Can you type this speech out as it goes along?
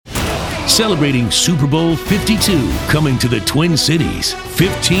Celebrating Super Bowl 52, coming to the Twin Cities.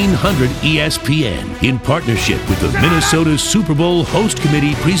 1500 ESPN, in partnership with the Minnesota Super Bowl Host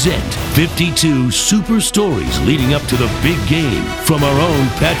Committee, present 52 super stories leading up to the big game from our own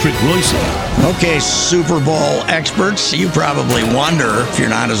Patrick Royce. Okay, Super Bowl experts, you probably wonder, if you're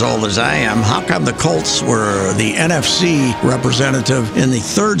not as old as I am, how come the Colts were the NFC representative in the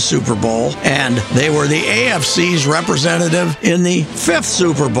third Super Bowl and they were the AFC's representative in the fifth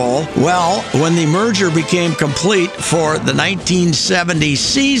Super Bowl? Well, when the merger became complete for the 1970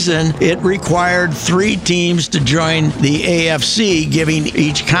 season, it required 3 teams to join the AFC, giving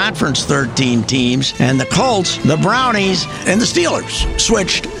each conference 13 teams, and the Colts, the Brownies, and the Steelers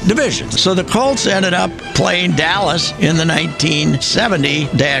switched divisions. So the Colts ended up playing Dallas in the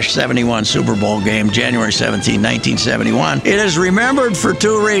 1970-71 Super Bowl game, January 17, 1971. It is remembered for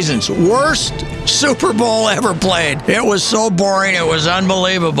 2 reasons. Worst Super Bowl ever played. It was so boring, it was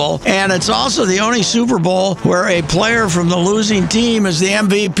unbelievable. And it's also the only Super Bowl where a player from the losing team is the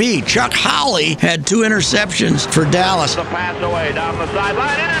MVP. Chuck Howley had 2 interceptions for Dallas. The pass away down the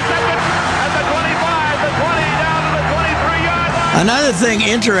sideline, intercepted at the 25, the 20, down to the 23-yard line. Another thing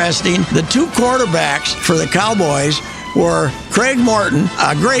interesting, the 2 quarterbacks for the Cowboys were Craig Morton,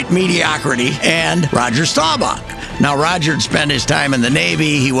 a great mediocrity, and Roger Staubach. Now, Roger had spent his time in the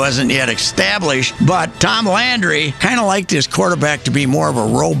Navy. He wasn't yet established, but Tom Landry kind of liked his quarterback to be more of a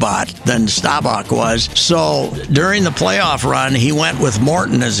robot than Staubach was. So during the playoff run, he went with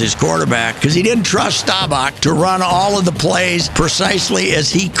Morton as his quarterback because he didn't trust Staubach to run all of the plays precisely as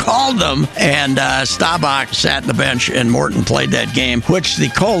he called them. And Staubach sat the bench, and Morton played that game, which the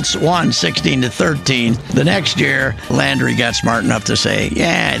Colts won 16-13. The next year, Landry got smart enough to say,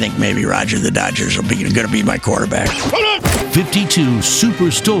 yeah, I think maybe Roger the Dodgers are going to be my quarterback. 52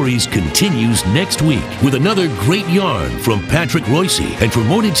 Super Stories continues next week with another great yarn from Patrick Royce. And for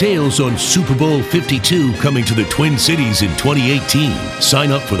more details on Super Bowl 52 coming to the Twin Cities in 2018,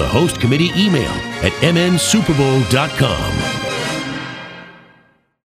 sign up for the Host Committee email at mnsuperbowl.com.